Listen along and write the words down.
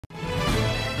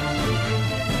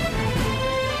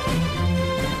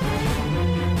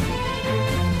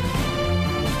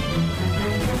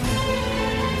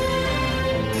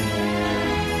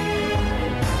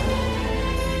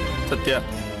சத்யா,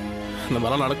 இந்த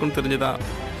மாதிரிலாம் நடக்கும்னு தெரிஞ்சுதான்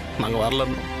நாங்கள்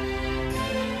வரலன்னு.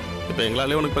 இப்போ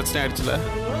எங்களாலே உனக்கு பிரச்சனை ஆயிடுச்சுல.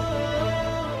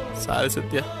 சாரி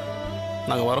சத்யா,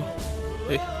 நாங்கள் வரோம்.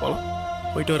 போகலாம்.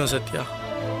 போயிட்டு வரோம் சத்யா.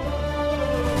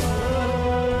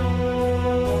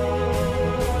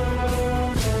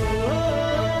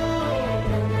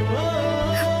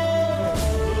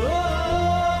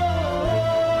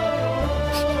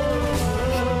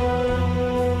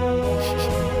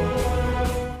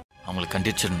 அவங்களுக்கு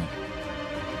கண்டிச்சிடணும்.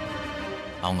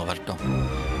 அவங்க வரட்டும்.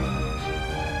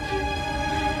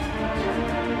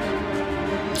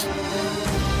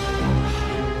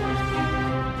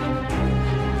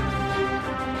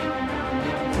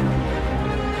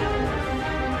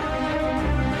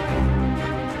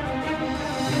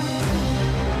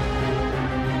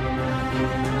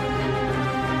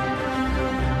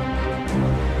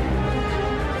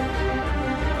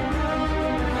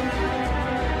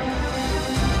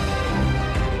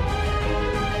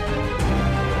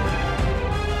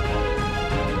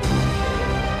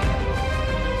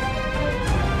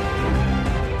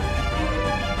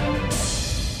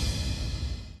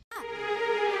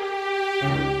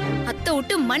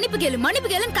 மன்னிப்பு கேளு மன்னிப்பு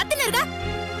கேளுன்னு கத்தின இருக்க.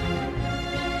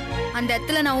 அந்த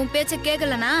இடத்துல நான் உன் பேச்ச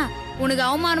கேட்கலனா உனக்கு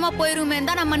அவமானமா போயிருமே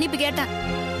தான் நான் மன்னிப்பு கேட்டேன்.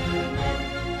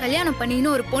 கல்யாணம்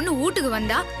பண்ணின்னு ஒரு பொண்ணு வீட்டுக்கு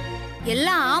வந்தா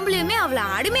எல்லா ஆம்பளையுமே அவளை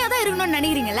அடிமையா தான் இருக்கணும்னு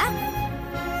நினைக்கிறீங்களா?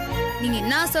 நீங்க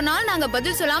என்ன சொன்னாலும் நாங்க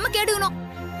பதில் சொல்லாம கேட்டுக்கணும்.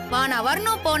 வானா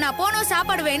வரணும், போனா போனோம்,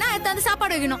 சாப்பாடு வேணா எத்தாந்து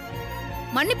சாப்பாடு வைக்கணும்.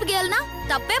 மன்னிப்பு கேளுனா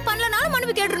தப்பே பண்ணலனாலும்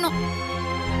மன்னிப்பு கேட்டுடணும்.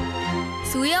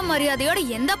 சுய மரியாதையோட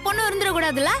எந்த பொண்ணும்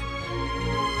இருந்துடக்கூடாதுல்ல.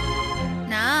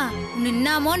 நான்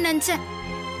நின்னாமோ நினைச்சேன்.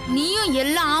 நீயும்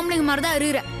எல்லா ஆம்பளைங்க மாதிரிதான்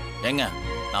இருக்கிற. ஏங்க,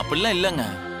 நான் அப்படிலாம் இல்லைங்க.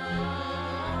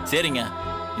 சரிங்க,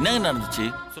 என்னங்க நடந்துச்சு?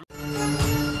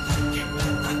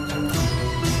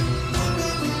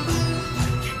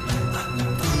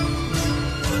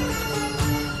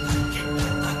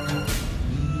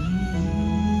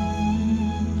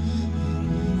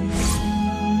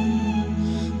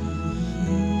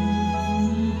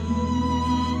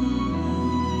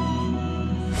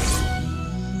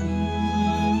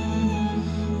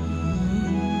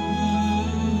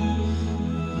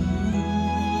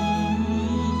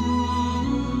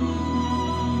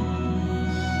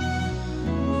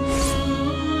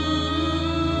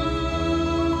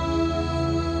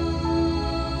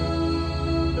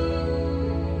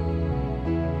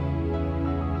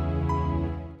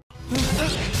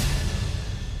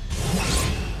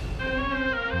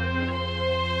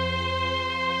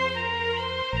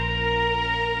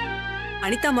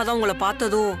 அனிதாம்மா தான் உங்களை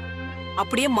பார்த்ததும்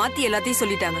அப்படியே மாத்தி எல்லாத்தையும்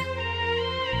சொல்லிட்டாங்க.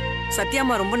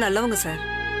 சத்யாம்மா ரொம்ப நல்லவங்க சார்.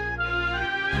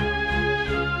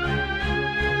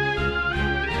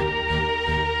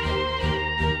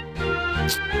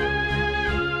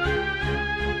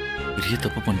 பெரிய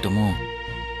தப்பு பண்ணிட்டோமோ?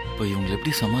 இப்போ இவங்களை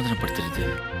எப்படி சமாதானப்படுத்துறது?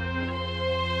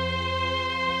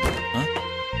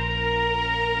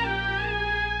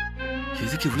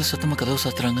 எதுக்கு இவ்வளவு சத்தமா கதவு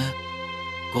சாத்துறாங்க?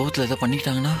 கோவத்துல ஏதாவது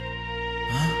பண்ணிக்கிட்டாங்கன்னா?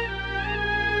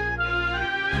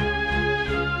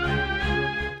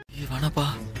 வேணாப்பா,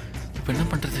 இப்ப என்ன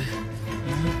பண்றது?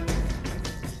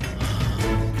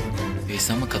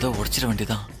 பேசாம கதவை உடைச்சிட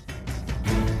வேண்டியதான்.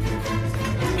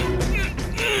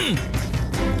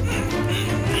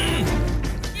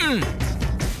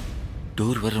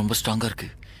 டோர் வேற ரொம்ப ஸ்ட்ராங்கா இருக்கு.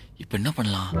 இப்ப என்ன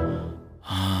பண்ணலாம்?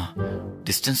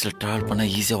 டிஸ்டன்ஸ்ல டிராவல் பண்ண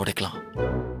ஈஸியா உடைக்கலாம்.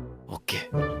 ஓகே.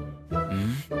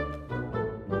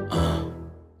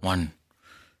 1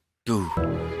 2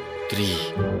 3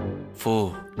 4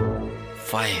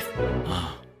 5.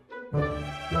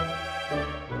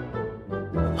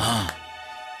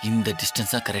 இந்த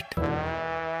டிஸ்டன்ஸ் தான் கரெக்ட்.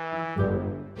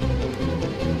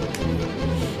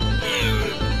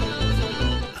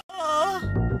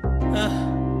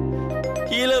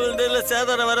 கீழே விழுந்ததுல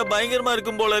சேதாரம் வேற பயங்கரமா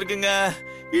இருக்கும் போல இருக்குங்க.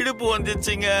 இடுப்பு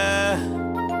வந்துச்சுங்க.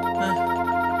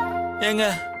 ஏங்க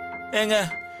ஏங்க,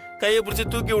 கையை பிடிச்சி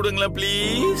தூக்கி விடுங்களேன்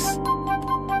ப்ளீஸ்.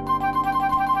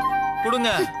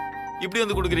 கொடுங்க. இப்படி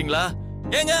வந்து கொடுக்குறீங்களா?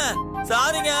 ஏங்க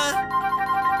சாரிங்க.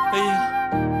 ஐயோ,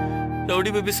 ரவுடி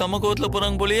பேபி செம்ம கோவத்துல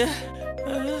போறாங்க போலியே.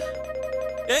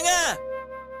 ஏங்க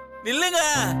நில்லுங்க.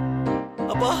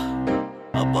 அப்பா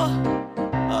அப்பா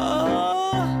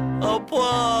அப்பா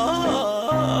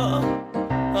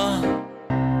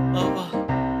அப்பா.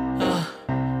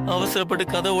 அவசரப்பட்டு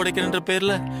கதை உடைக்கிறன்ற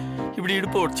பேர்ல இப்படி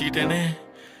இடுப்ப உடைச்சுக்கிட்டேனே.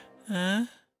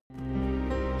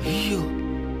 ஐயோ,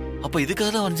 அப்ப இதுக்காக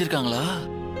தான் வரைஞ்சிருக்காங்களா?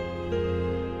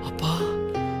 அப்பா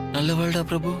நல்ல வேள்டா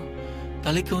பிரபு.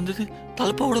 தலைக்கு வந்தது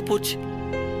தலைப்பாவோட போச்சு.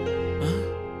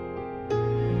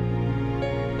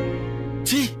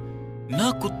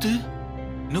 நான் குத்து.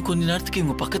 இன்னும் கொஞ்ச நேரத்துக்கு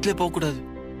இவங்க பக்கத்திலே போக கூடாது.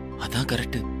 அதான்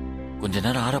கரெக்ட். கொஞ்ச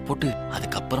நேரம் ஆற போட்டு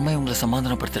அதுக்கப்புறமா இவங்களை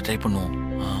சமாதானப்படுத்த ட்ரை பண்ணுவோம்.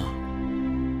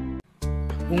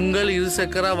 உங்கள்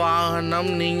இருசக்கர வாகனம்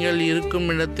நீங்கள் இருக்கும்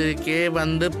இடத்திற்கே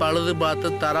வந்து பழுது பார்த்து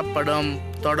தரப்படும்.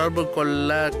 தொடர்பு கொள்ள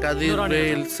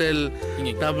கதிர்வேல் செல்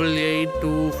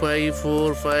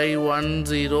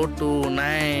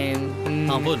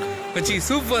 8825451029.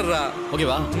 சூப்பர்ரா.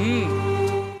 ஓகேவா?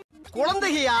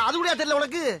 குழந்தையா அது கூட தெரியல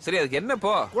உனக்கு? சரி, அதுக்கு என்ன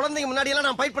போ? குழந்தைங்க முன்னாடி எல்லாம்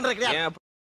நான் ஃபைட் பண்றேன்.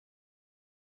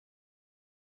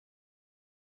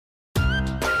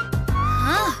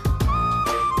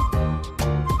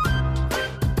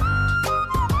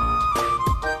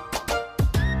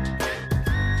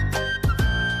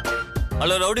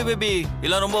 ஹலோ ரவுடி பேபி,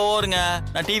 எல்லாம் ரொம்ப ஓவருங்க.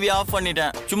 நான் டிவி ஆஃப்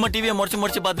பண்ணிட்டேன். சும்மா டிவியை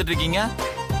முறைச்சு பார்த்துட்டு இருக்கீங்க.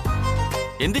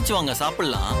 எந்திரிச்சு வாங்க,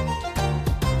 சாப்பிடலாம்.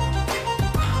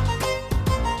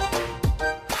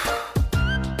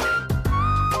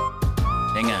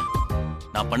 ஏங்க,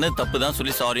 நான் பண்ணது தப்பு தான்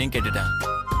சொல்லி சாரியும் கேட்டுட்டேன்.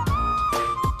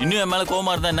 இன்னும் என் மேல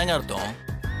கோவமா இருந்தா என்னங்க அர்த்தம்?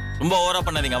 ரொம்ப ஓவரா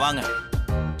பண்ணாதீங்க, வாங்க.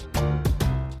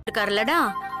 இருக்காருலடா,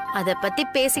 அத பத்தி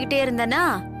பேசிக்கிட்டே இருந்தனா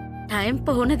டைம்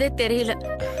போனதே தெரியல.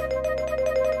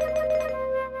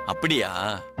 அப்படியா?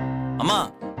 அம்மா,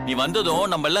 நீ வந்ததும்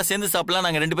நம்ம எல்லாம் சேர்ந்து சாப்பிடலாம்.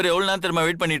 நாங்க 2 பேரும் எவ்வளவு நேரம் திரும்ப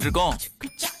வெயிட் பண்ணிட்டு இருக்கோம்.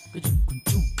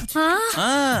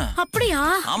 அப்படியா?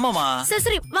 ஆமாமா.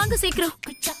 சரி வாங்க சீக்கிரம்.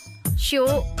 ஷோ,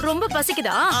 ரொம்ப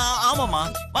பசிக்குதா? ஆமாமா,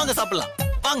 வாங்க சாப்பிடலாம்,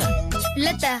 வாங்க.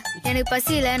 இல்லத்த, எனக்கு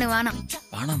பசி இல்ல, எனக்கு வேணாம்.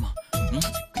 வேணாமா?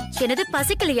 என்னது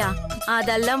பசிக்கலையா?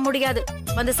 அதெல்லாம் முடியாது,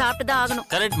 வந்து சாப்பிட்டுதான் ஆகணும்.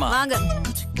 கரெக்ட்மா, வாங்க.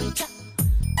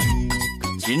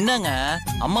 என்னங்க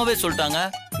அம்மாவே சொல்லிட்டாங்க,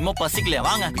 இன்னும் பசிக்கலையா?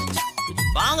 வாங்க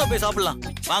வாங்க போய் சாப்பிடலாம்,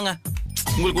 வாங்க.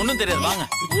 உங்களுக்கு ஒண்ணும் தெரியாது, வாங்க.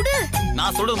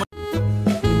 நான் சொல்றது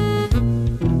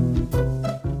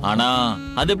ஆனா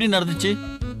அது எப்படி நடந்துச்சு,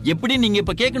 எப்படி நீங்க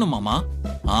இப்ப கேட்கணுமாமா?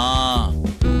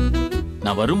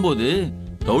 நான் வரும்போது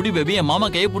ரவுடி பேபி என் மாமா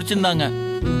கையை பிடிச்சிருந்தாங்க.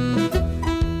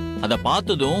 அத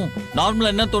பார்த்ததும்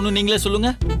நார்மலா என்ன தோணும் நீங்களே சொல்லுங்க.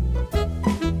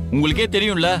 உங்களுக்கே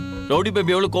தெரியும்ல ரவுடி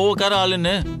பேபி எவ்வளவு கோவக்கார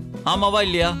ஆளுன்னு. ஆமாவா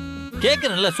இல்லையா?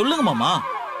 கேக்குறேன்ல, சொல்லுங்க மாமா.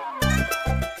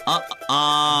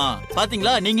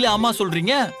 பாத்தீங்களா, நீங்களே ஆமா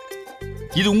சொல்றீங்க.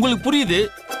 இது உங்களுக்கு புரியுது,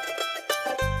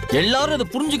 எல்லாரும் அதை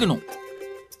புரிஞ்சுக்கணும்.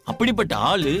 அப்படிப்பட்ட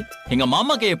ஆளு எங்க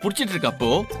மாமா கையை புடிச்சிட்டு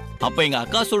இருக்கப்போ அப்ப எங்க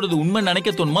அக்கா சொல்றது உண்மை நினைக்க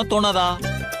தோணுமா தோணாதா?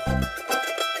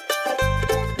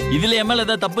 இதுல என் மேல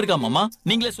ஏதாவது தப்பு இருக்கா மாமா?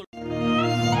 நீங்களே சொல்லுங்க.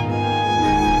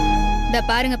 இத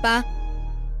பாருங்கப்பா,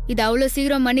 இது அவ்வளவு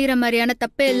சீக்கிரம் மன்னிக்கிற மாதிரியான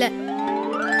தப்பே இல்ல.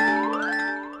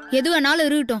 எது வேணாலும்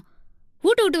இருக்கட்டும்,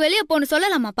 வீட்டு விட்டு வெளியே போன்னு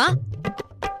சொல்லலாமாப்பா?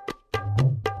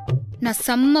 நான்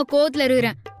செம்ம கோவத்துல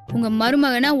இருக்கிறேன். உங்க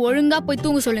மருமகனா ஒழுங்கா போய்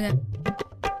தூங்க சொல்லுங்க.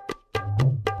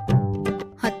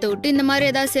 அத்தை விட்டு இந்த மாதிரி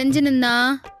ஏதாவது செஞ்சுன்னா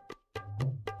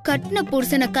கட்டின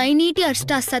புருஷனை கை நீட்டி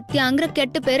அடிச்சிட்டா சத்யாங்கிற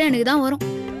கெட்ட பேரு எனக்கு தான் வரும்.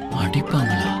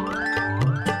 அடிப்பாங்களா?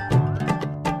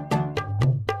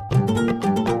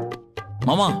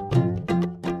 மாமா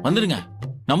வந்துருங்க,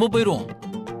 நம்ம போயிருவோம்.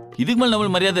 இதுக்கு மேல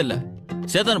நம்மளுக்கு மரியாதை இல்ல.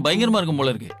 சேத்தான் பயங்கரமா இருக்கும்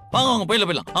போல இருக்கு. வாங்க வாங்க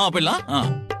போயிடலாம். போயிடலாம்.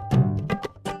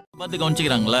 பார்த்து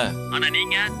கவனிச்சுக்கிறாங்களே. ஆனா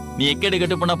நீ எக்கேடு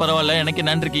கட்டு பண்ணா பரவாயில்ல, எனக்கு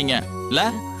நன்றி இருக்கீங்க இல்ல?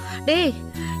 டேய்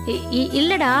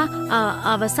இல்லடா,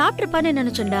 அவ சாப்பிட்டுப்பான்னு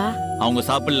நினைச்சேன்டா. அவங்க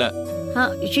சாப்பிடல.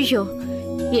 ஐயோ,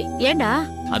 ஏண்டா?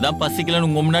 அதான் பசிக்கலன்னு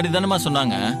உங்க முன்னாடி தானேமா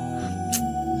சொன்னாங்க.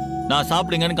 நான்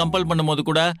சாப்பிடுங்கன்னு கம்பல் பண்ணும்போது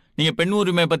கூட நீங்க பெண்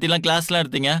உரிமை பத்தி எல்லாம் கிளாஸ்லாம்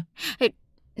எடுத்தீங்க.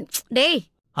 டேய்,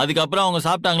 அதுக்கப்புறம் அவங்க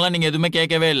சாப்பிட்டாங்களா நீங்க எதுவுமே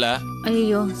கேட்கவே இல்ல.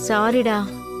 ஐயோ சாரிடா.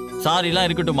 சாரிலாம்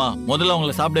இருக்கட்டுமா, முதல்ல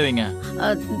அவங்கள சாப்பிட வைங்க.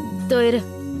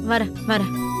 வர.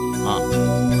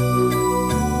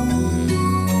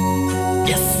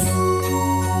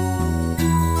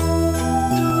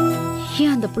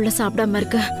 ஏன் அந்த புள்ள சாப்பிடாம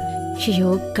இருக்க? ஐயோ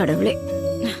கடவுளே.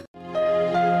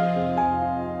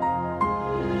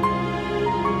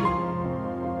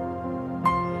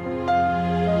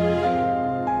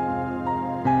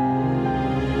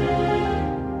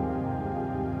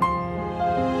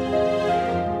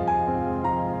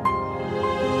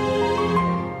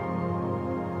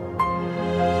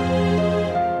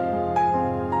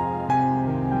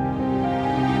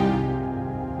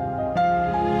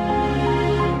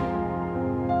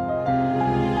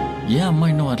 ஏன் அம்மா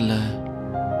இன்னும் வரல?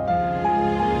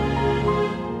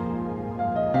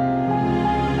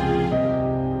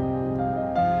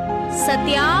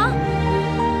 சத்யா,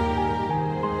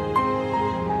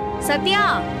 சத்யா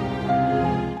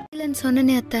இல்லன்னு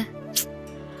சொன்னனே அத்தை.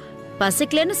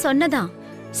 பசிக்கலன்னு சொன்னதான்.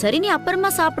 சரி, நீ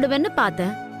அப்புறமா சாப்பிடுவேன்னு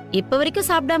பார்த்தேன். இப்ப வரைக்கும்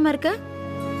சாப்பிடாம இருக்க.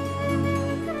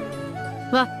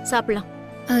 வா சாப்பிடலாம்.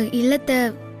 இல்லத்த,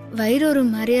 வயிறு ஒரு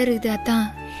மாதிரியா இருக்குது அதான்.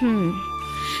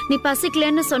 நீ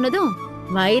பசிக்கலன்னு சொன்னதும்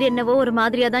வயிறு என்னவோ ஒரு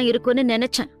மாதிரியா தான் இருக்கும்னு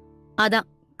நினைச்சேன். அதான்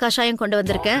கஷாயம் கொண்டு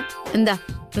வந்திருக்கேன்.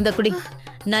 இந்த குடி,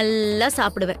 நல்லா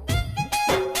சாப்பிடுவேன்.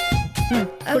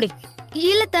 குடி.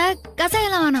 இல்லத்த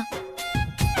கசாயெல்லாம் வேணாம்.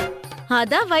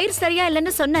 அதான் வயிறு சரியா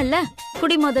இல்லைன்னு சொன்னல,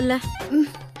 குடி முதல்ல.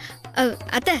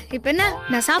 அத்தை இப்ப என்ன,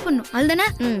 நான் சாப்பிடணும் அதுதானே?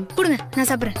 கொடுங்க, நான்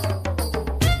சாப்பிடுறேன்.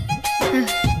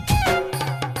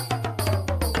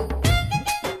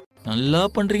 நல்லா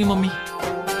பண்றீங்க மம்மி.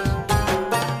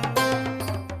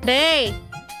 டேய்,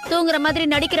 தூங்குற மாதிரி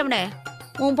நடிக்கிறவனே,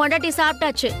 உன் பொண்டாட்டி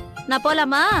சாப்பிட்டாச்சு, நான்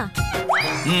போலாமா?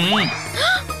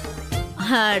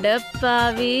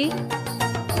 அடப்பாவி.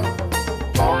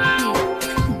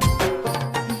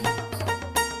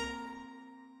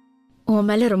 உன்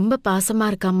மேல ரொம்ப பாசமா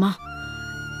இருக்கம்மா,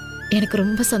 எனக்கு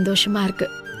ரொம்ப சந்தோஷமா இருக்கு.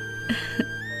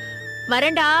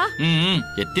 வரேன்டா.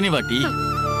 எத்தனை வாட்டி?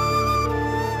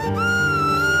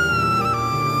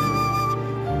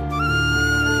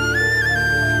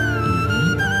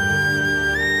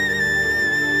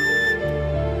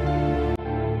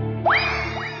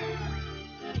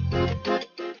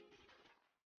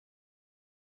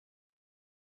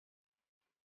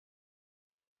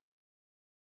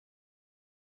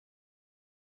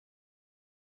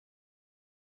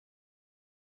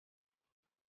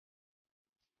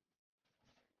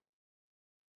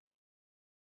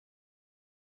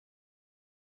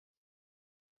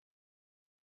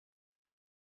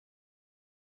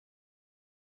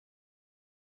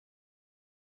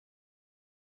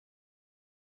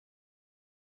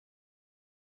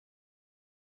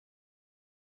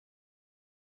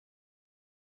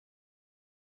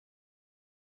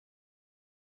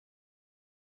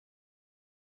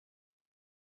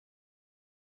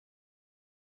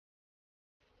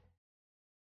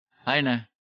 ஆயிண்ணே.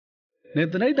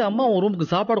 நேற்று நைட்டு அம்மா உன் ரூமுக்கு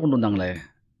சாப்பாடு கொண்டு வந்தாங்களே,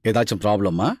 ஏதாச்சும்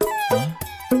ப்ராப்ளமா?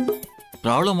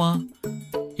 ப்ராப்ளமா?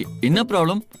 என்ன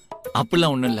ப்ராப்ளம்?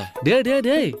 அப்படிலாம் ஒன்றும் இல்லை.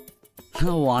 டேய்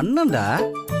நான் உன் அண்ணன்டா.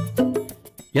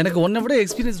 எனக்கு உன்னை விட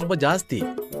எக்ஸ்பீரியன்ஸ் ரொம்ப ஜாஸ்தி.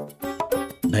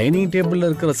 டைனிங் டேபிளில்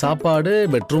இருக்கிற சாப்பாடு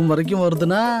பெட்ரூம் வரைக்கும்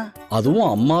வருதுன்னா,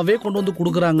 அதுவும் அம்மாவே கொண்டு வந்து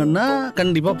கொடுக்குறாங்கன்னா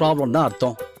கண்டிப்பாக ப்ராப்ளம் தான்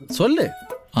அர்த்தம். சொல்லு.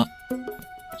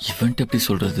 இவன்ட்டு எப்படி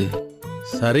சொல்றது?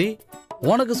 சரி,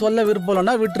 உனக்கு சொல்ல விருப்பம்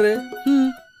இல்லைன்னா விட்டுரு.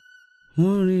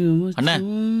 அண்ணா,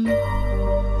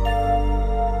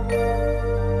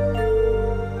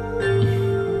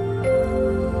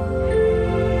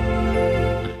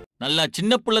 நல்லா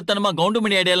சின்ன புள்ளத்தனமா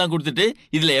கவுண்டமணி ஐடியா எல்லாம் கொடுத்துட்டு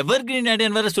இதுல எவர் கிரீன்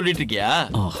ஐடியான்னு வேற சொல்லிட்டு இருக்கியா?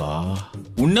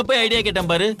 உன்ன போய் ஐடியா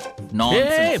கேட்டேன் பாரு.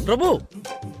 பிரபு,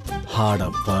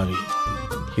 ஹாடப்பாவி,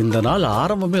 இந்த நாள்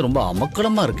ஆரம்பமே ரொம்ப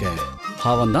அமக்கலமா இருக்க.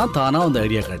 அவன் தான் தானா அந்த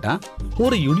ஐடியா கேட்டான்.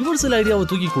 ஒரு யுனிவர்சல் ஐடியாவை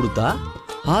தூக்கி கொடுத்தா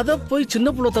அத போய் சின்ன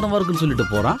புள்ளத்தனமா இருக்குன்னு சொல்லிட்டு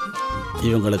போறான்.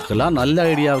 இவங்களுக்கெல்லாம் நல்ல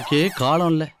ஐடியாவுக்கே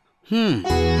காலம் இல்ல.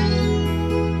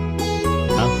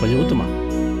 கொஞ்சம் ஊத்துமா.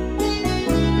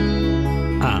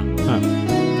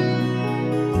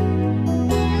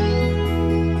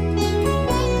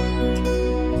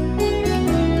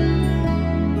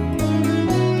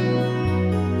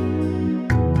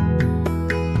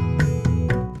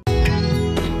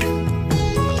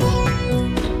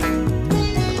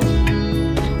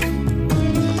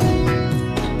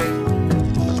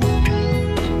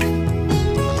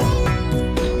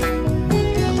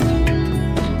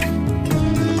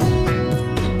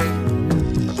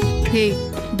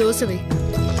 தோசை வை.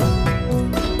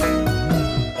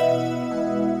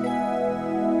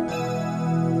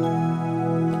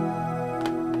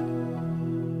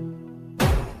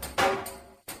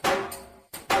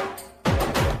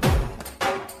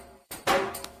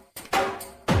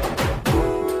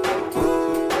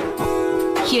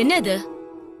 என்னது?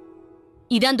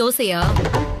 இதான் தோசையா?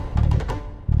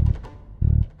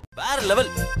 வேற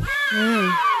லெவல்.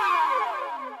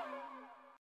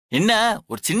 என்ன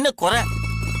ஒரு சின்ன குறை,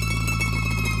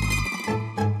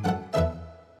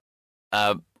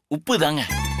 உப்பு தாங்க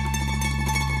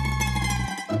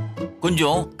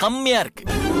கொஞ்சம் கம்மியா இருக்கு.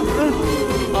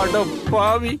 அட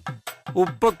பாவி,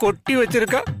 உப்ப கொட்டி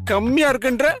வச்சிருக்க, கம்மியா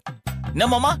இருக்குன்ற. என்ன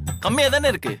மாமா, கம்மியா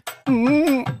தானே இருக்கு.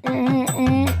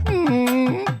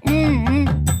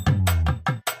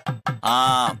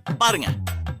 பாருங்க,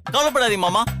 கவலைப்படாதீங்க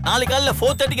மாமா. நாளைக்கு காலையில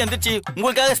 4:30க்கு எந்திரிச்சு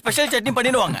உங்களுக்காக ஸ்பெஷல் சட்னி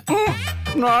பண்ணிடுவாங்க.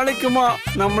 நாளைக்குமா?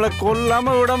 நம்மள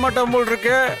கொல்லாம விட மாட்டோம் போல்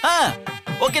இருக்கு.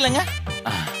 ஓகே இல்லங்க?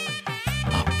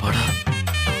 அப்பாடா,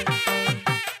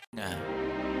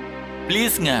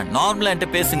 ப்ளீஸ்ங்க நார்மலா என்கிட்ட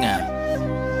பேசுங்க.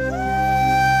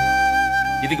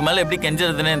 இதுக்கு மேல எப்படி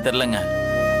கெஞ்சறதுன்னு தெரியலங்க.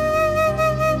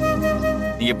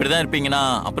 நீங்க இப்படிதான் இருப்பீங்கன்னா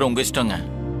அப்புறம் உங்க இஷ்டங்க.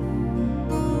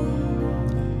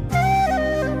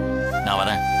 நான்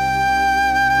வரேன்.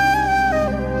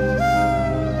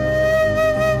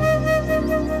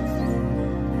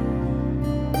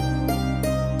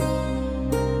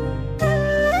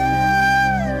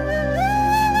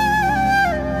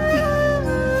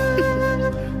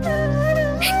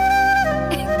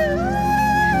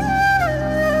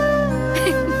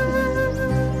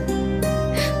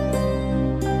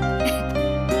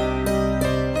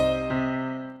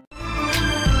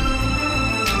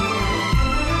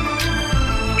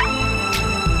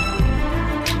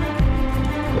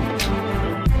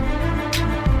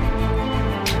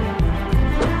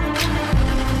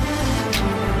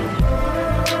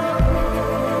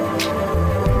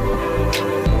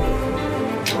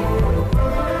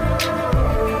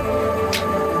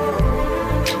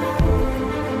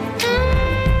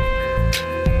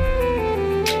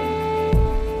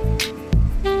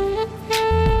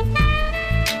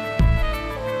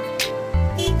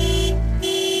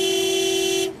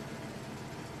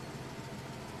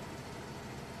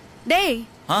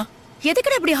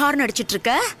 எதுக்குடா இப்படி ஹார்ன் அடிச்சிட்டு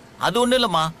இருக்க? அது ஒண்ணும்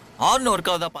இல்லம்மா, ஹார்ன் ஒர்க்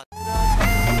ஆகுதா பா.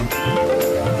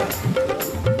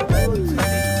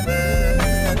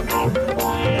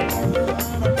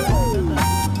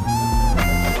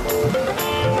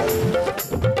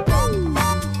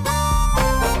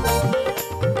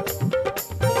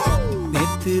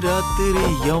 நேத்து ராத்திரி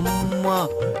அம்மா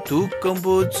தூக்கம்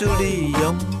போச்சுடி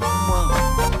அம்மா.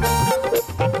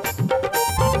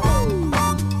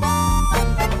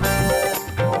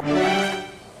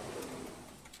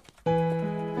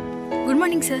 Good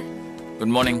morning sir.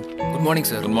 Good morning. Good morning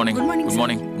sir. Good morning. Good morning, good sir.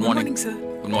 Morning. Good morning, sir.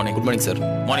 Good morning. Good morning sir.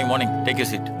 Morning morning. Take you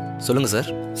seat. சொல்லுங்க சார்.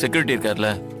 செக்யூரிட்டி இருக்கார்ல,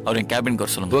 அவர் என் கேபினுக்கு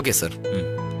வர சொல்லுங்க. Okay sir.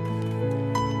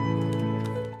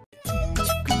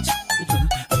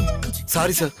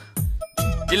 Sorry sir.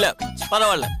 இல்ல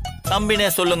பரவாயில்ல, தம்பினே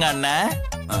சொல்லுங்க அண்ணன்.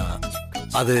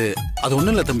 அது அது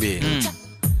ஒண்ணும் இல்ல தம்பி.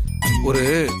 ஒரு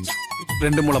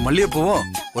 2 முழம் மல்லிகைப்பூவும்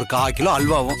ஒரு 1/4 கிலோ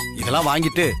அல்வாவும் இதெல்லாம்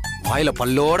வாங்கிட்டு வாயில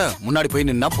பல்லோட முன்னாடி போய்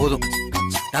நின்னா போதும்.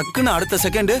 டக்குன்னு அடுத்த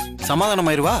செகண்ட் சமாதானம்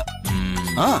ஆயிருவா.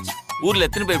 ஊர்ல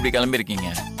எத்தனை பேர் இப்படி கிளம்பி இருக்கீங்க?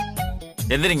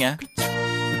 எந்திரிங்க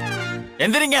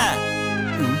எந்திரிங்க.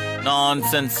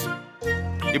 நான்சென்ஸ்.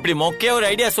 இப்படி மொக்கையா ஒரு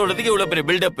ஐடியா சொல்றதுக்கு இவ்வளவு பெரிய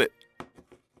பில்டப்.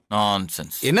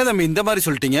 நான்சென்ஸ். என்ன தம்பி இந்த மாதிரி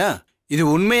சொல்லிட்டீங்க? இது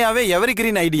உண்மையாவே எவர்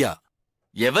கிரீன் ஐடியா.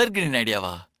 எவர் கிரீன்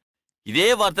ஐடியாவா? இதே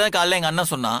வார்த்தை தான் காலைல எங்க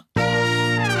அண்ணன் சொன்னா.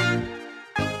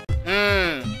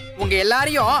 உங்க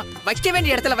எல்லாரையும் வைக்க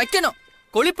வேண்டிய இடத்துல வைக்கணும்.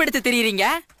 கொழுப்பெடுத்து தெரியுறீங்க.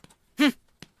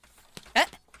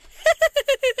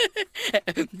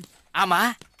 ஆமா,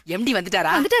 எம்டி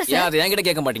வந்துட்டாரா? ஏன் அது என்கிட்ட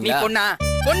கேட்க மாட்டீங்களா? நீ பொண்ணா?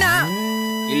 பொண்ணா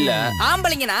இல்ல.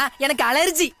 ஆம்பளைங்கனா எனக்கு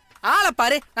அலர்ஜி. ஆளை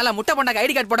பாரு, நல்லா முட்டை பொண்டாக்கு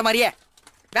ஐடி கார்டு போட மாதிரியே.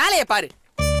 வேலையை பாரு.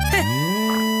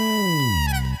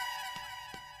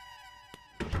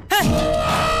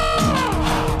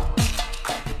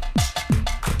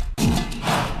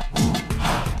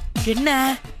 என்ன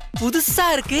புதுசா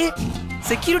இருக்கு?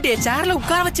 செக்யூரிட்டியை சேர்ல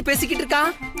உட்கார வச்சு பேசிக்கிட்டு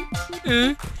இருக்கான்.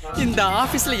 இந்த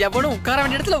ஆபீஸ்ல எவனும் உட்கார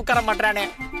வேண்டிய இடத்துல உட்கார மாட்டானே.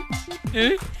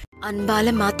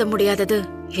 அன்பால மாத்த முடியாதது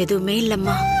எதுவுமே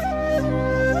இல்லம்மா.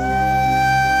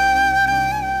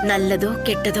 நல்லதோ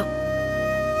கெட்டதோ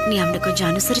நீ அவனை கொஞ்சம்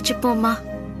அனுசரிச்சு போம்மா.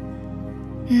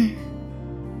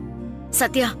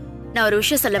 சத்யா, நான் ஒரு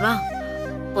விஷயம் சொல்லவா?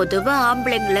 பொதுவா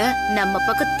ஆம்பளைங்களை நம்ம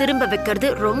பக்கம் திரும்ப வைக்கிறது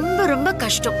ரொம்ப ரொம்ப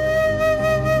கஷ்டம்.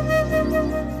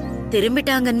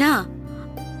 திரும்பிட்டாங்கன்னா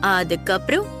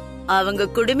அதுக்கப்புறம் அவங்க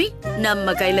குடுமி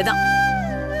நம்ம கையில தான்.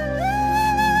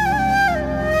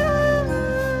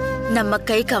 நம்ம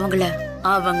கைக்கு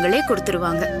அவங்களே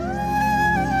கொடுத்துருவாங்க.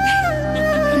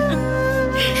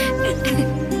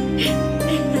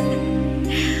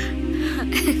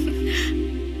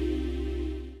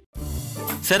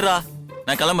 சரிடா,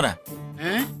 நான் கிளம்புறேன்.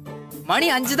 மணி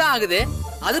 5 தான் ஆகுது,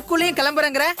 அதுக்குள்ளேயும்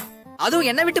கிளம்புறேங்கிற? அதுவும்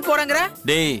என்ன விட்டு போறேங்கிற?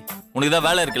 டேய், உனக்கு தான்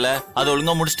வேலை இருக்குல்ல, அதை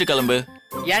ஒழுங்கா முடிச்சுட்டு கிளம்பு.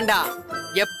 ஏண்டா,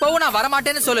 எப்பவும் நான்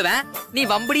வரமாட்டேன்னு சொல்லுவேன், நீ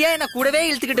வம்படியா என்ன கூடவே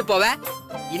இழுத்துக்கிட்டு போவ.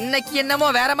 இன்னைக்கு என்னமோ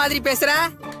வேற மாதிரி பேசுற.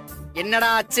 என்னடா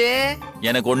ஆச்சு?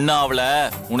 எனக்கு ஒண்ணும் ஆவல,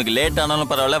 உனக்கு லேட்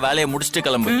ஆனாலும் பரவாயில்ல, வேலையை முடிச்சுட்டு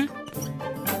கிளம்பு.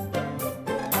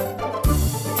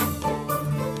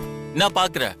 என்ன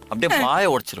பாக்குற? அப்படியே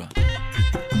பாய உடைச்சிருவேன்.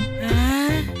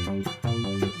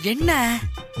 என்ன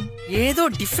ஏதோ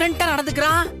டிஃபரெண்டா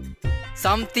நடந்துக்கிறான்.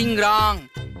 Something wrong.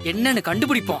 என்னன்னு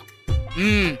கண்டுபிடிப்போம்.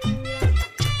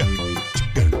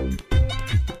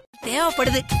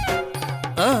 தேவைப்படுது.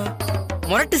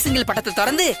 முரட்டு சிங்கிள் பட்டத்தை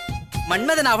திறந்து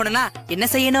மன்மதன் ஆகணும்னா என்ன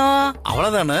செய்யணும்?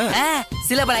 அவ்வளவுதானே.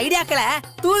 சில பல ஐடியாக்களை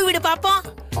தூவி விடு பாப்போம்.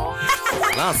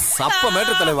 சப்ப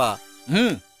மேட்ரு தலைவா.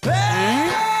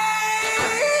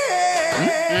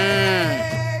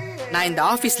 நான் இந்த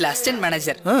ஆபீஸ்ல அசிஸ்டன்ட்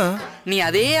மேனேஜர், நீ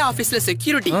அதே ஆபீஸ்ல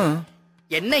செக்யூரிட்டி.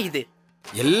 என்ன இது?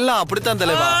 எல்லாம் அப்படித்தான்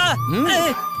தலைவா.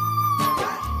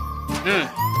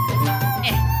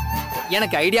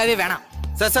 எனக்கு ஐடியாவே வேணாம்.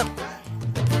 சார் சார்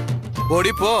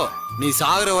ஓடி போ, நீ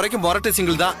சாகுற வரைக்கும் முரட்டு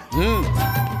சிங்கிள் தான்.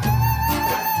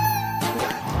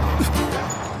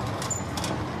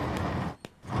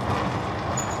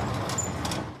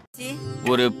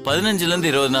 ஒரு 15ல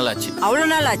இருந்து 20 நாள் ஆச்சு.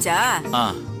 அவ்வளவு நாள் ஆச்சா?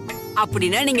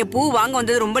 அப்படின்னா நீங்க பூ வாங்க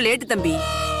வந்தது ரொம்ப லேட்டு தம்பி.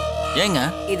 ஏங்க?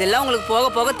 இதெல்லாம் உங்களுக்கு போக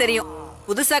போக தெரியும்.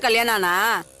 புதுசா கல்யாணம் ஆனா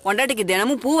பொண்டாட்டிக்கு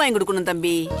தினமும் பூ வாங்கி கொடுக்கணும்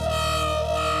தம்பி.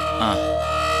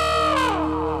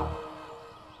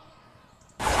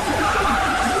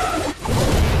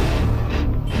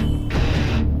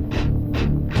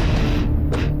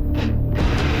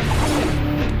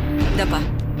 இந்தப்பா.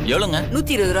 எவ்வளவுங்க?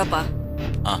 120 ரூபாப்பா.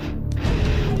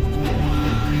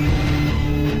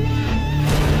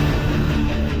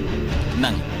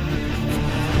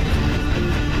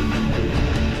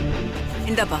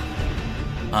 இந்தப்பா.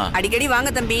 அடிக்கடி வாங்க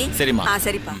தம்பி. சரிம்மா.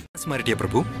 சரிப்பா. ஸ்மார்ட்டியா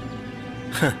பிரபு?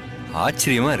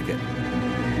 ஆச்சரியமா இருக்கு.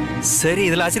 சரி,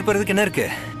 இதுல ஆச்சரியப்படுறதுக்கு என்ன இருக்கு?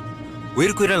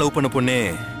 உயிருக்குயிரா லவ் பண்ண பொண்ணு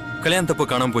கல்யாணத்தப்போ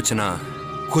காணாம போச்சுன்னா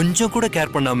கொஞ்சம் கூட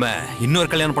கேர் பண்ணாம இன்னொரு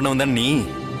கல்யாணம் பண்ண வந்தா நீ?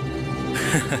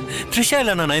 த்ரிஷா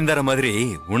இல்லைன்னா நயன்தாரா மாதிரி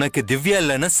உனக்கு திவ்யா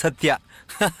இல்லைன்னா சத்யா.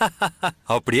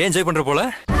 அப்படியே என்ஜாய் பண்ற போல.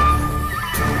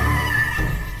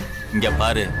 இங்க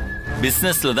பாரு,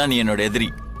 பிசினஸ்ல தான் நீ என்னோட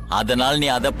எதிரி. அதனால நீ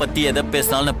அதை பத்தி எதை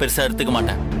பேசினாலும் நான் பெருசா எடுத்துக்க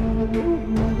மாட்டேன்.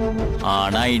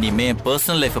 ஆனா இனிமே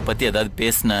பர்சனல் லைஃபை பத்தி ஏதாவது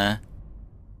பேசின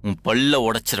உன் பல்ல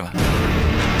உடைச்சிருவேன்.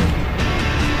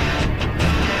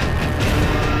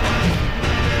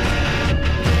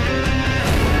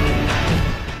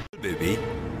 பேபி,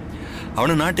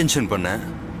 அவனை நான் டென்ஷன் பண்ண,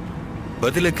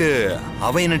 பதிலுக்கு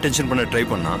அவன் என்ன டென்ஷன் பண்ண ட்ரை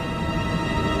பண்ணான்.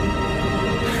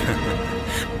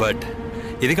 பட்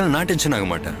இதுக்காக நான் டென்ஷன் ஆக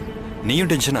மாட்டேன்,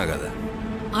 நீயும் டென்ஷன் ஆகாத.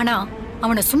 ஆனா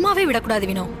அவனை சும்மாவே விடக்கூடாது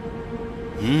வினோ.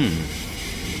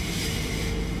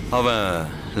 அவன்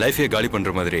லைஃபையே காலி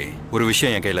பண்ற மாதிரி ஒரு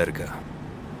விஷயம் என் கையில இருக்கு.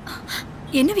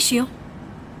 என்ன விஷயம்?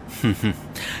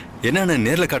 என்னன்னு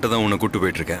நேர்ல காட்டதான் உன்னை கூட்டு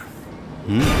போயிட்டு இருக்கேன்.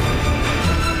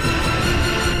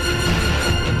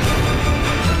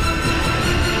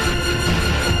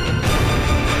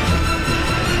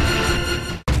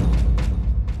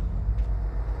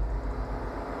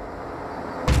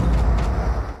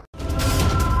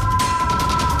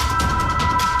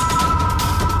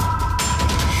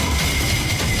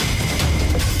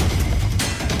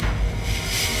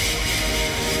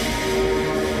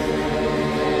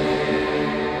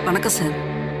 வணக்கம் சார்.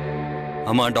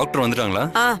 ஆமா, டாக்டர் வந்துட்டாங்களா?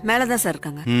 மேலதான் சார்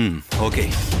இருக்காங்க. ஓகே.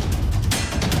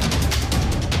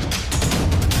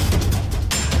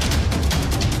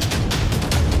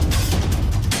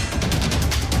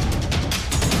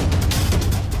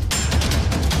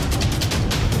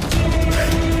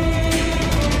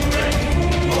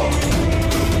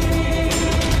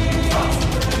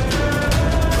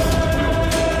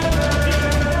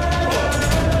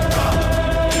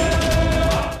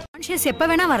 எப்ப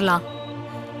வேணா வரலாம்.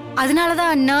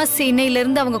 அதனாலதான் நர்ஸ் இன்னையில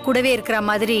இருந்து அவங்க கூடவே இருக்கிற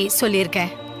மாதிரி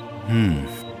சொல்லியிருக்கேன்.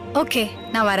 ஓகே,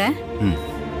 நான் வரேன்.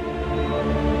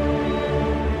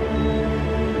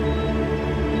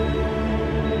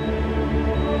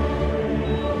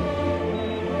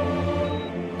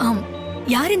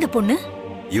 யார் இந்த பொண்ணு?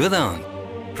 இவதான்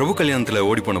பிரபு கல்யாணத்துல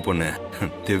ஓடி போன பொண்ணு,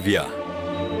 திவ்யா.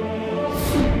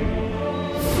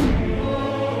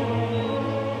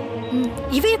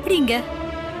 இவ எப்படி இங்க?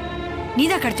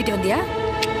 நீதான் கடத்திட்டு வந்தியா?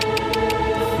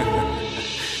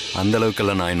 அந்த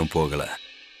அளவுக்கெல்லாம் நான் இன்னும் போகல.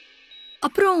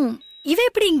 அப்புறம் இவ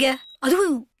எப்படி இங்க,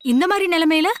 அதுவும் இந்த மாதிரி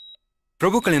நிலைமையில?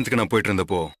 பிரபு கல்யாணத்துக்கு நான் போயிட்டு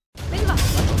இருந்தப்போ.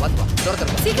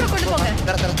 சீக்கிரம் கொண்டு போங்க.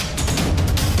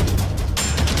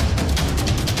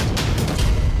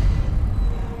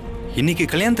 இன்னைக்கு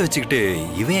கல்யாணத்தை வச்சுக்கிட்டு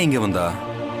இவன் எங்க வந்தா?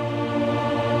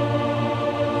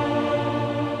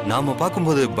 நாம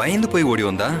பார்க்கும்போது பயந்து போய் ஓடி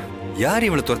வந்தா. யார்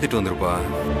இவளை துரத்திட்டு வந்திருப்பா?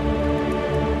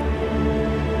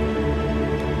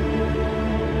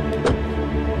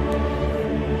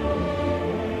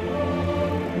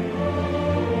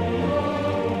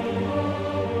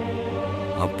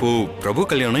 அப்போ பிரபு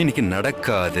கல்யாணம் இன்னைக்கு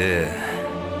நடக்காது.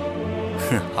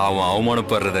 அவன்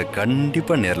அவமானப்படுறத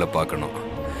கண்டிப்பா நேர்ல பார்க்கணும்.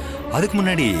 அதுக்கு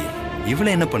முன்னாடி இவளை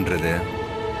என்ன பண்றது?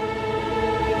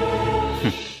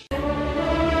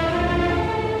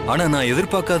 ஆனா நான்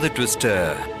எதிர்பார்க்காத ட்விஸ்ட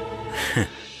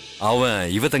அவன்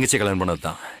இவ தங்கச்சி கல்யாணம்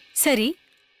பண்ணதான். சரி,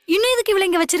 இன்னும் எதுக்கு இவளை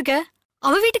இங்க வச்சிருக்க?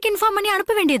 அவ வீட்டுக்கு இன்ஃபார்ம் பண்ணி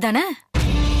அனுப்ப வேண்டியதுதானே?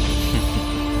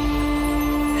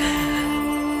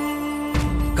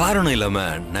 காரணம் இல்லாம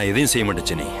நான் எதையும் செய்ய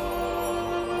மாட்டேன்.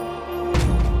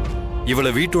 இவளை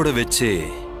வீட்டோட வச்சு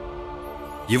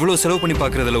இவ்வளவு செலவு பண்ணி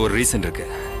பாக்குறதுல ஒரு ரீசன் இருக்கு.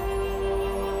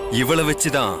 இவளை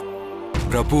வச்சுதான்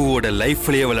பிரபுவோட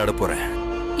லைஃப்லயே விளையாட போறேன்.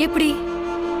 எப்படி?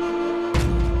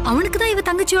 அவனுக்கு தான் இவ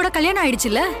தங்கச்சியோட கல்யாணம்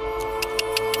ஆயிடுச்சுல்ல?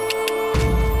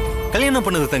 கல்யாணம்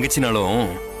பண்ணது தங்கச்சினாலும்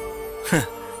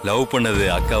லவ் பண்ணது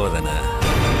அக்காவை தானே.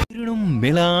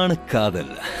 மேலான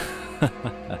காதல்.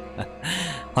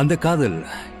 அந்த காதல்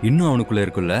இன்னும் அவனுக்குள்ள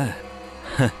இருக்குல்ல,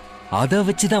 அதை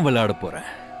வச்சுதான் விளையாட போறேன்.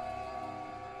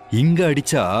 இங்க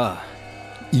அடிச்சா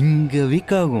இங்க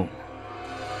வீக் ஆகும்.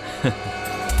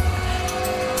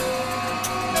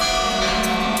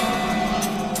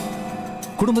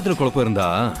 குடும்பத்துல குழப்பம் இருந்தா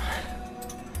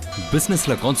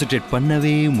பிசினஸ்ல கான்சென்ட்ரேட்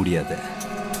பண்ணவே முடியாது.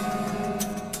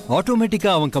 ஆட்டோமேட்டிக்கா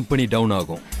அவன் கம்பெனி டவுன்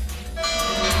ஆகும்.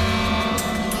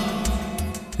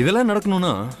 இதெல்லாம்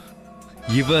நடக்கணும்னா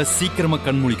இவ சீக்கிரமா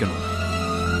கண்முழிக்கணும்.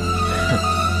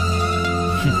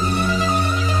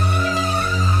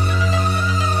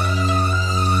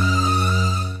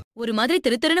 ஒரு மாதிரி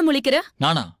திருத்திருன்னு முழிக்கிற.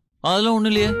 நானா? அதெல்லாம்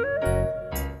ஒண்ணு இல்லையே.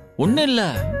 ஒண்ணு இல்ல.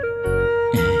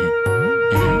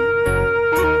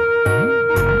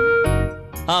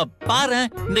 பாரு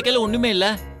இந்த கையில ஒண்ணுமே இல்ல.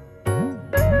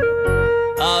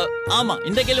 ஆமா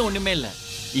இந்த கையில ஒண்ணுமே இல்ல.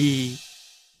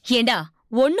 ஏண்டா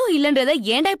ஒண்ணும் இல்லன்றத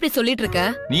ஏண்டா இப்படி சொல்லிட்டு இருக்க?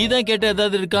 நீதான் கேட்ட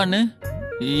ஏதாவது இருக்கான்னு.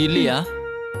 இல்லையா?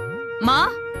 மா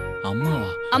அம்மாவா?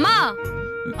 அம்மா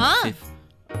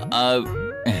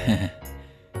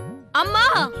அம்மா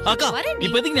அக்கா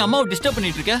இப்ப எதுக்கு நீ அம்மாவை டிஸ்டர்ப்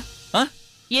பண்ணிட்டு இருக்க?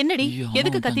 என்னடி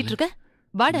எதுக்கு கத்திட்டு இருக்க?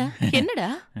 வாடா. என்னடா?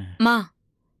 மா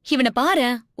இவனை பாரு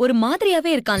ஒரு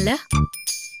மாதிரியாவே இருக்கான்ல.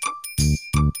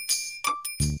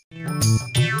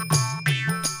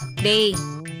 டேய்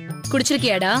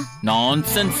குடிச்சிருக்கியாடா?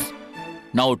 நான்சென்ஸ்.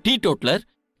 நான் டீ டோட்லர்.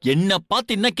 என்ன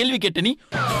பார்த்து என்ன கேள்வி கேட்ட நீ?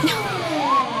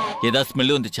 ஏதா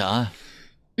ஸ்மெல் வந்துச்சா?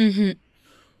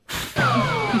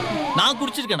 நான்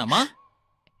குடிச்சிருக்கேனாமா?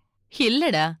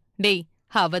 இல்லடா. டேய்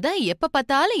அவதான் எப்ப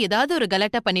பார்த்தாலும் ஏதாவது ஒரு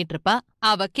கலாட்டா பண்ணிட்டு இருப்பா.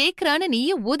 அவ கேக்குறான்னு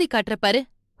நீயும் ஊதி காட்டுற பாரு.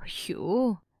 ஐயோ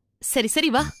சரி சரி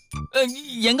வா.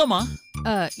 எங்கம்மா?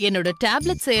 என்னோட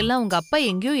டேப்லெட்ஸ் எல்லாம் உங்க அப்பா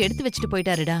எங்கேயோ எடுத்து வச்சுட்டு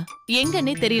போயிட்டாருடா.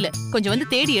 எங்கன்னே தெரியல. கொஞ்சம் வந்து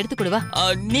தேடி எடுத்துக்குடுவா.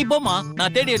 நீ போமா,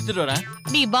 நான் தேடி எடுத்துட்டு வரேன்.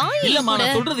 நீ வா. இல்லம்மா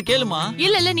நான் சொல்றது கேளுமா.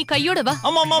 இல்ல நீ கையோட வா.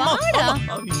 ஆமா ஆமா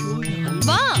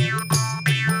வா.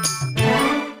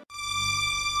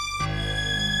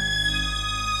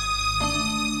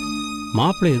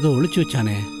 மாப்பிள்ளை ஏதோ ஒளிச்சு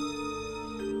வச்சானே,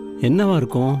 என்னவா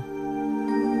இருக்கும்?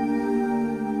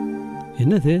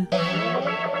 என்னது?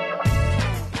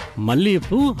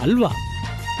 மல்லிகைப்பூ அல்வா?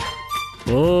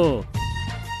 ஓ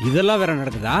இதெல்லாம் வேற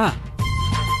நடக்குதா?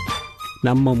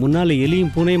 நம்ம முன்னால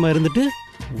எலியும் பூனையுமா இருந்துட்டு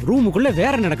ரூமுக்குள்ள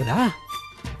வேற நடக்குதா?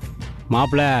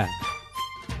 மாப்பிள்ள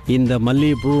இந்த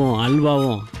மல்லிகைப்பூவும்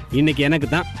அல்வாவும் இன்னைக்கு எனக்கு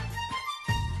தான்.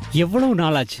 எவ்வளவு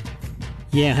நாளாச்சு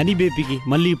என் ஹனி பேபிக்கு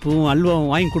மல்லிகைப்பூவும்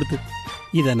அல்வாவும் வாங்கி கொடுத்து.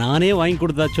 இதை நானே வாங்கி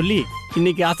கொடுத்தா சொல்லி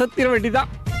இன்னைக்கு அசத்திர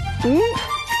வேண்டிதான்.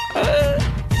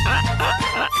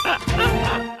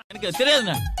 எனக்கு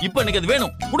தெரியாதுண்ணே. இப்ப எனக்கு அது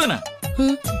வேணும். கொடுண்ணே.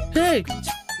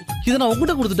 இதை நான்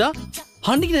உங்ககிட்ட கொடுத்துட்டா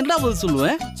அன்னைக்கு என்ன பதில்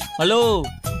சொல்லுவேன்? ஹலோ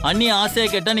அண்ணி ஆசையா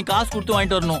கேட்டா நீ காசு கொடுத்து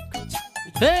வாங்கிட்டு வரணும்.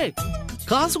 ஏய்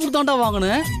காசு கொடுத்தாண்டா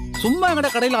வாங்கினேன். சும்மா எங்கட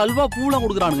கடையில அல்வா பூலாம்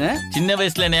கொடுக்குறானுங்க. சின்ன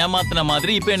வயசுல என்ன ஏமாத்தின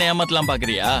மாதிரி இப்ப என்ன ஏமாத்தலாம்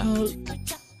பாக்குறியா?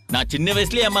 நான் சின்ன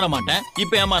வயசுல ஏமாற மாட்டேன்.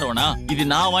 இப்ப ஏமாறுவனா? இது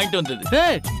நான் வாங்கிட்டு வந்தது.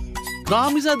 ஏய்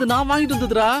பிராமிஸா இது நான் வாங்கிட்டு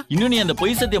வந்ததுடா. இன்னும் நீ அந்த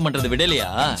பொய் சத்தியம் பண்றது விடலையா?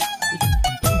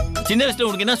 சின்ன வயசுல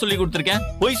உனக்கு என்ன சொல்லி கொடுத்துருக்கேன்?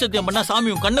 பொய் சத்தியம் பண்ணா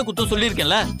சாமி உன் கண்ணை குத்தும்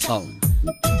சொல்லியிருக்கேன்ல.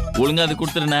 ஒழுங்கா அது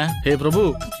கொடுத்துருனே. ஏ பிரபு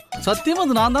சத்தியமா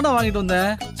அது நான் தானே வாங்கிட்டு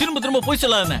வந்தேன். திரும்ப திரும்ப பொய்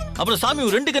சொல்லாதே. அப்புறம் சாமி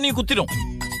ஒரு 2 கண்ணையும் குத்திரும்.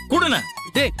 கொடுண்ணே.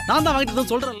 டேய் நான் தான் வாங்கிட்டு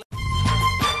வந்து சொல்றேன்ல.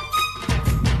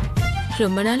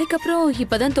 ரொம்ப நாளைக்கு அப்புறம்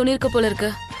இப்பதான் தோணிருக்க போல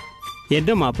இருக்கு.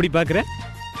 என்னம்மா அப்படி பாக்குற?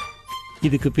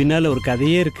 இதுக்கு பின்னால ஒரு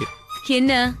கதையே இருக்கு.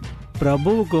 என்ன?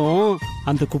 பிரபுவுக்கும்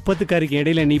அந்த குப்பத்துக்காரிக்கு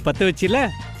இடையில நீ பத்த வச்சில,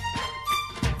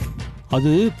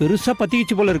 அது பெருசா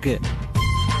பத்திக்கிச்சு போல இருக்கு.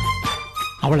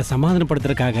 அவளை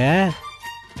சமாதானப்படுத்துறதுக்காக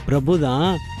பிரபு தான்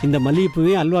இந்த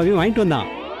மல்லிகைப்பூவையும் அல்வாவையும் வாங்கிட்டு வந்தான்.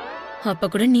 அப்ப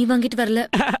கூட நீ வாங்கிட்டு வரல.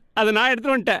 அதை நான்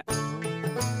எடுத்துட்டு வந்துட்டேன்.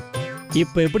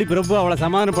 இப்ப எப்படி பிரபு அவளை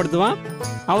சமாதானப்படுத்துவான்?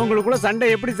 அவங்களுக்குள்ள சண்டை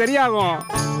எப்படி சரியாகும்?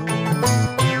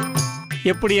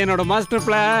 எப்படி என்னோட மாஸ்டர்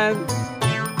பிளான்?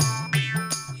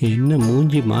 என்ன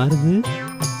மூஞ்சி மாறுது?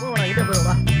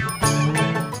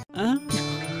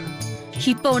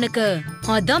 இப்ப உனக்கு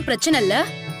அதான் பிரச்சனை இல்ல.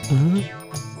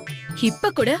 இப்ப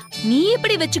கூட நீ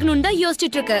எப்படி வச்சுக்கணும் தான்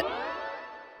யோசிச்சுட்டு இருக்க.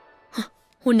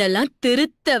 உன்னெல்லாம்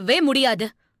திருத்தவே முடியாது.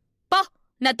 பா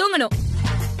நான் தூங்கணும்.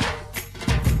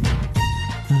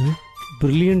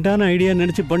 பிரில்லியண்டான ஐடியா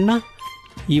நினைச்சு பண்ணா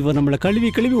இவ நம்மள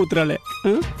கழுவி கழுவி ஊத்துறாளே.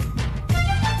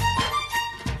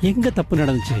 எங்க தப்பு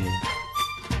நடந்துச்சு?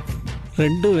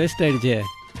 ரெண்டும் வேஸ்ட் ஆயிடுச்சே.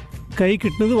 கை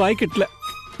கிட்டினது வாய் கிட்டல.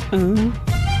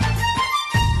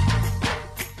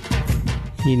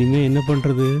 இனிமே என்ன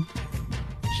பண்றது?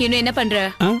 இன்னும் என்ன பண்ற?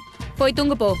 போய்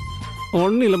தூங்க போ.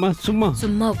 ஒண்ணு இல்லம்மா, சும்மா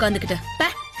சும்மா உட்காந்துக்கிட்ட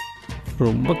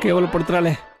ரொம்ப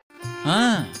கேவலப்படுத்துறாளே.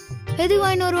 எது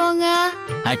வாங்கிட்டு வருவாங்க?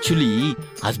 ஆக்சுவலி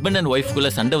ஹஸ்பண்ட் அண்ட் ஒய்ஃப்குள்ள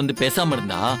சண்டை வந்து பேசாம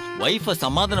இருந்தா ஒய்ஃபை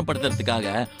சமாதானப்படுத்துறதுக்காக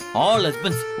ஆல்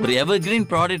ஹஸ்பண்ட்ஸ் ஒரு எவர் கிரீன்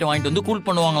ப்ராடக்ட் வாங்கிட்டு வந்து கூல்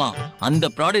பண்ணுவாங்களாம். அந்த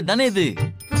ப்ராடக்ட் தானே இது.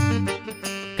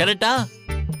 கரெக்டா?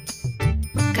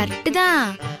 கரெக்ட் தான்.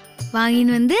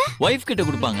 வாங்கின்னு வந்து ஒய்ஃப் கிட்ட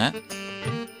கொடுப்பாங்க.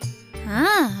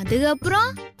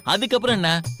 அதுக்கப்புறம் என்ன?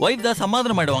 ஒய்ஃப் தான்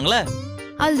சமாதானம் ஆயிடுவாங்களே.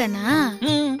 அவ்வளவுதானா?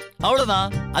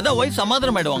 அவ்வளவுதான். அதான் ஒய்ஃப்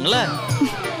சமாதானம் ஆயிடுவாங்களே.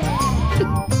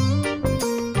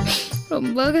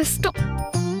 ரொம்ப கஷ்டம்.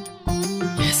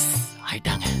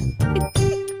 ஆயிட்டாங்க.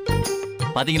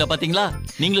 பாத்தீங்களா பாத்தீங்களா?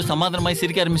 நீங்களும் சமாதானமாய்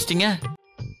சிரிக்க ஆரம்பிச்சிட்டீங்க.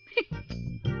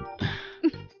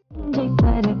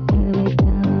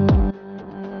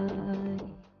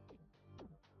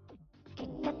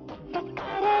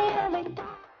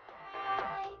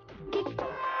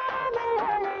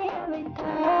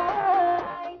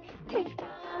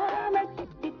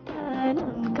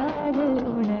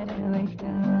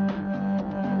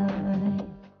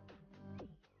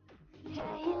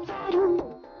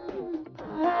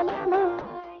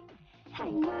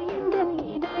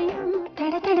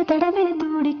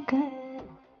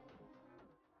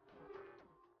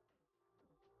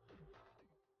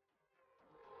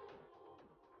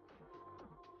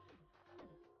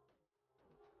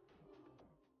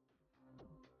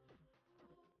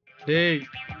 டேய்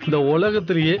இந்த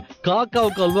உலகத்திலேயே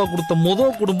காக்காவுக்கு அல்வா கொடுத்த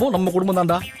முதல் குடும்பம் நம்ம குடும்பம்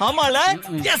தான்டா. ஆமால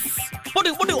எஸ்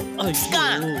போடு போடு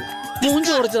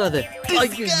மூஞ்சி உடைச்சிடாதே.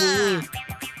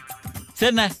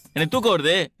 சரிண்ணே எனக்கு தூக்கம்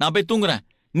வருது, நான் போய் தூங்குறேன்.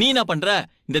 நீ என்ன பண்ற?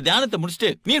 இந்த தியானத்தை முடிச்சுட்டு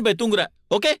நீ போய் தூங்குற.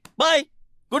 Okay bye,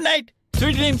 good night,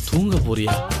 sweet dreams. தூங்க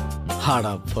போறியா?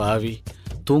 ஆடா பாவி,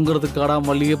 தூங்குறதுக்காடா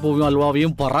மல்லிகை பூவையும்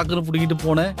அல்வாவையும் பராக்குன்னு பிடிக்கிட்டு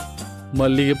போனேன்.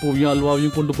 மல்லிகை பூவையும்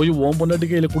அல்வாவையும் கொண்டு போய் ஓம் பொண்டாட்டி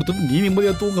கையில கொடுத்துட்டு நீ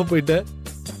நிம்மதியா தூங்க போயிட்ட.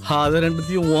 அதை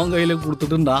ரெண்டுத்தையும் உன் கையில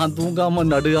கொடுத்துட்டு நான் தூங்காம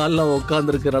நடுகால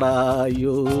உட்காந்துருக்கிறடா.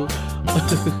 ஐயோ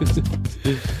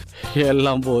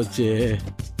எல்லாம் போச்சு.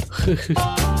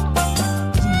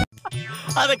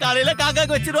 அத காலையில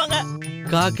காக்காக்கு வச்சிருவாங்க.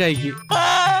 காக்காய்க்கு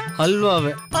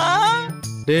அல்வாவை?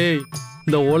 டேய்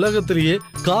இந்த உலகத்திலேயே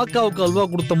காக்காவுக்கு அல்வா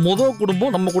கொடுத்த முதல்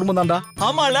குடும்பம் நம்ம குடும்பம் தான்டா.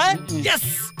 ஆமால எஸ்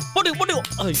போடு போடு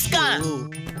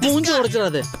மூஞ்சி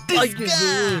உடைச்சிடாதே.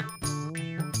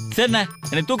 சரிண்ணே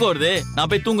எனக்கு தூக்கம் வருது, நான்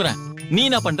போய் தூங்குறேன். நீ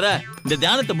என்ன பண்ற? இந்த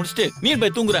தியானத்தை முடிச்சுட்டு நீ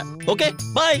போய் தூங்குற. Okay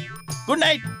bye, good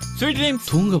night, sweet dreams.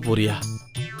 தூங்க போறியா?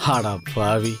 ஆடா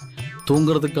பாவி,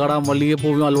 தூங்குறதுக்காடா மல்லிகை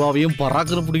பூவையும் அல்வாவையும்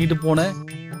பராக்குன்னு பிடிக்கிட்டு போனேன்.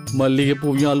 மல்லிகை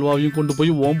பூவையும் அல்வாவையும் கொண்டு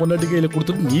போய் ஓம் பொண்டாட்டி கையில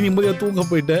கொடுத்துட்டு நீ நிம்மதியா தூங்க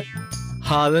போயிட்ட.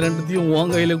 அதை ரெண்டுத்தையும்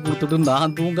உன் கையில கொடுத்துட்டு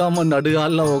நான் தூங்காம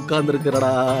நடுகால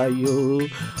உட்காந்துருக்கிறடா. ஐயோ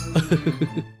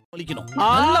வலிக்கணும்,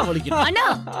 நல்லா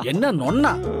வலிக்கணும். என்ன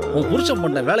நொன்னா உன் புருஷன்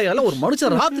பண்ண வேலையால ஒரு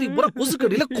மனுஷன் ராத்திரி பூரா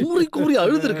கொசுக்கடியில கூறி கூறி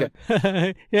அழுதுருக்க.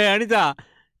 ஏ அனிதா,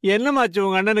 என்னமாச்சு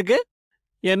உங்க அண்ணனுக்கு?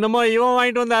 என்னமோ இவன்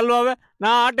வாங்கிட்டு வந்த அல்வாவை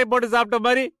நான் ஆட்டை போட்டு சாப்பிட்ட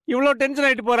மாதிரி இவ்வளோ டென்ஷன்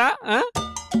ஆயிட்டு போறா.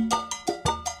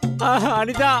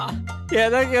 அனிதா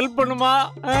ஏதாவது ஹெல்ப் பண்ணுமா?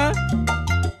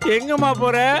 எங்கம்மா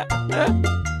போற?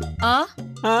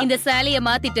 இந்த சேலைய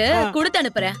மாத்திட்டு கொடுத்து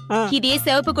அனுப்புறேன். இதே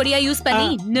சிவப்பு கொடியா யூஸ் பண்ணி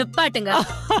நிப்பாட்டுங்க.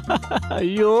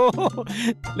 ஐயோ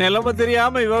நிலைமை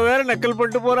தெரியாம இவ வேற நக்கல்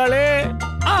பண்ணிட்டு போறாளே.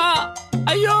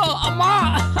 ஐயோ அம்மா,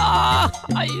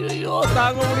 ஐயோ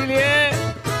தாங்க முடியலையே.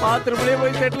 பாத்ரூம்லயே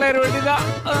போய் செட்டில் ஆயிட வேண்டியதான்.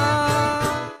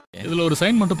 இதுல ஒரு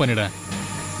சைன் மட்டும் பண்ணிடேன்.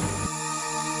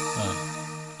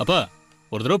 அப்பா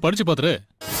ஒரு தடவை படிச்சு பாத்துரு.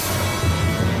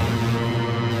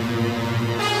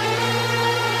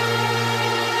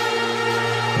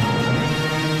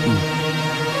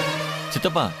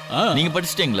 சித்தப்பா நீங்க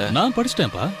படிச்சிட்டீங்களா? நான்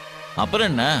படிச்சிட்டேன்ப்பா. அப்புறம்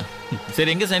என்ன?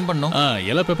 சரி எங்க சைன் பண்ணணும்?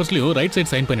 எல்லா பேப்பர்ஸ்லயும் ரைட்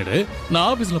சைடு சைன் பண்ணிடு. நான்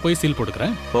ஆபீஸ்ல போய் சீல்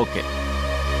போட்டுக்கிறேன். ஓகே.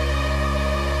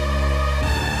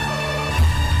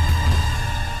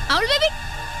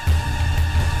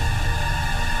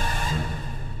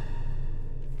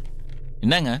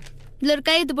 என்னங்க? இதுல ஒரு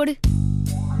கையெழுத்து போடு.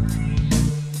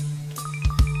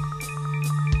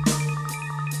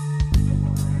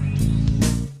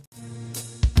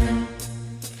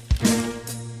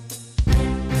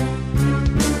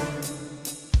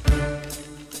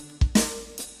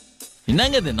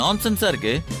 என்னங்க இது நான்சென்ஸா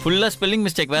இருக்கு? ஃபுல்லா ஸ்பெல்லிங்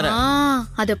மிஸ்டேக் வேற.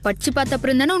 அத படிச்சு பார்த்த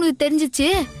அப்புறம் தானே உனக்கு தெரிஞ்சிச்சு.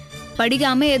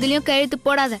 படிக்காம எதுலயும் கையெழுத்து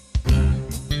போடாத.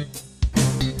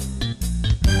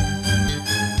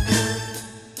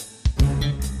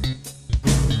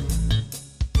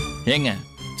 ஏங்க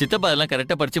சித்தப்பா எல்லாம்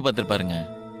கரெக்டா படிச்சு பார்த்திருப்பாருங்க.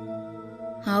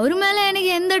 அவரு மேல எனக்கு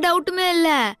எந்த டவுட்டுமே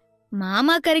இல்ல.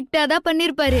 மாமா கரெக்டா தான்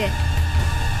பண்ணிருப்பாரு.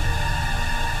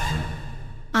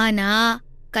 ஆனா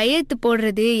கையெழுத்து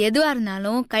போடுறது எதுவா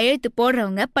இருந்தாலும் கையெழுத்து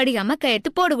போடுறவங்க படிக்காம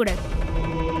கையெழுத்து போடக்கூடாது.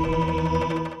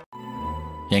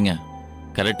 ஏங்க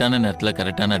கரெக்டான நேரத்துல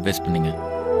கரெக்டான அட்வைஸ் பண்ணீங்க.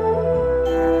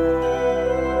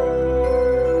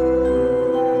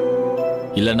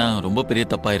 இல்லனா ரொம்ப பெரிய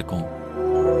தப்பா இருக்கும்.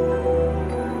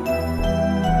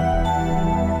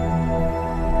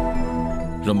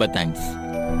 ரொம்ப தேங்க்ஸ்.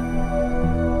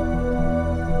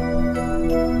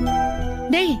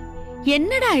 டேய்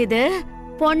என்னடா இது?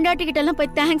 பொண்டாட்டி கிட்ட எல்லாம்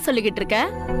போய் தேங்க்ஸ் சொல்லிக்கிட்டு இருக்க?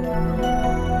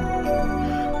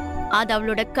 அது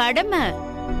அவளோட கடமை.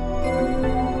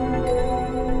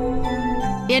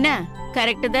 என்ன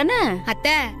கரெக்ட் தானே?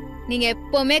 அத்தை நீங்க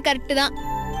எப்பவுமே கரெக்ட் தான்.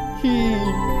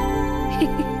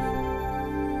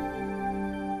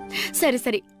 சரி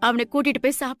சரி, அவனை கூட்டிட்டு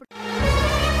போய் சாப்பிடு.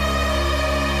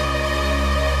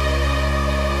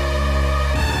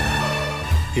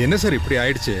 என்ன சார் இப்படி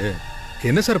ஆயிடுச்சு?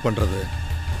 என்ன சார் பண்றது?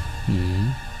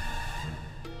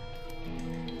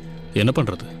 என்ன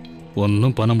பண்றது?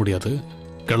 ஒன்னும் பண்ண முடியாது.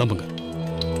 கிளம்புங்க.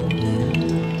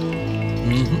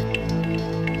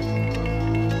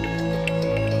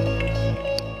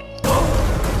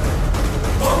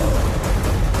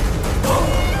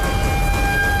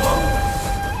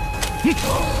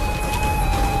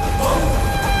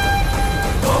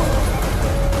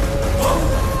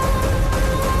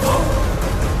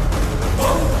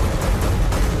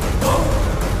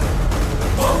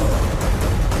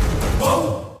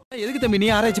 எதுக்கு தம்பி நீ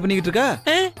ஆராய்ச்சி பண்ணிக்கிட்டு இருக்க?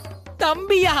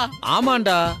 தம்பியா?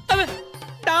 ஆமாண்டா.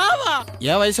 டாவா?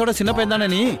 என் வயசோட சின்ன பையன் தானே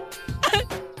நீ?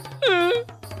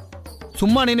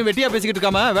 சும்மா நின்னு வெட்டியா பேசிக்கிட்டு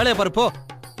இருக்காம வேலையை பாரு போ.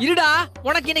 இருடா,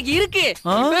 உனக்கு இன்னைக்கு இருக்கு.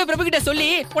 இப்பவே பிரபு கிட்ட சொல்லி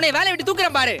உன்னை வேலையை விட்டு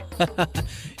தூக்குறேன் பாரு.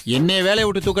 என்னைய வேலையை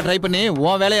விட்டு தூக்க ட்ரை பண்ணி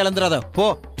உன் வேலையை இழந்துடாத போ.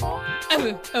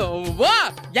 வா,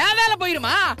 என் வேலை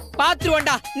போயிருமா?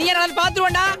 பாத்துருவான்டா, நீ என்ன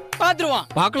பாத்துருவான்டா, பாத்துருவான்.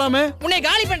 பார்க்கலாமே. உன்னை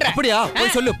காலி பண்றேன். அப்படியா?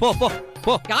 போய் சொல்லு போ போ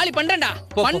போ. காலி பண்றேன்டா,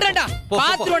 பண்றேன்டா,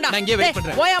 பாத்துருவான்டா. நான் இங்கே வெயிட்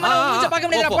பண்றேன். போயாம மூஞ்ச பார்க்க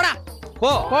முடியல. போடா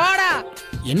போ போடா.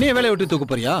 என்னைய வேலையை விட்டு தூக்க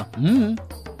போறியா?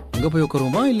 அங்க போய்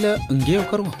உட்காருவோமா இல்ல இங்கே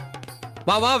உட்காருவோம்?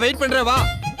 வா வா, வெயிட் பண்றேன் வா.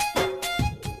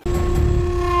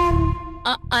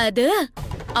 அது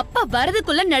அப்பா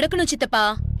வரதுக்குள்ள நடக்கணும் சித்தப்பா.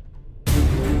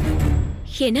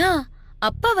 ஏன்னா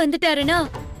அப்பா வந்துட்டாருன்னா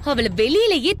அவளை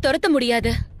வெளியிலேயே துரத்த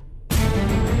முடியாது.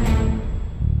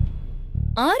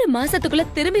 6 மாசத்துக்குள்ள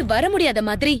திரும்பி வர முடியாத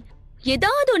மாதிரி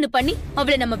ஏதாவது ஒண்ணு பண்ணி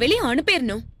அவளை நம்ம வெளியே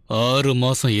அனுப்பிடணும். 6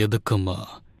 மாசம் எதுக்குமா?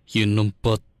 இன்னும்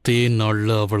 10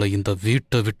 நாள்ல அவளை இந்த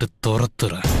வீட்டை விட்டு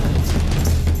துரத்துறேன்.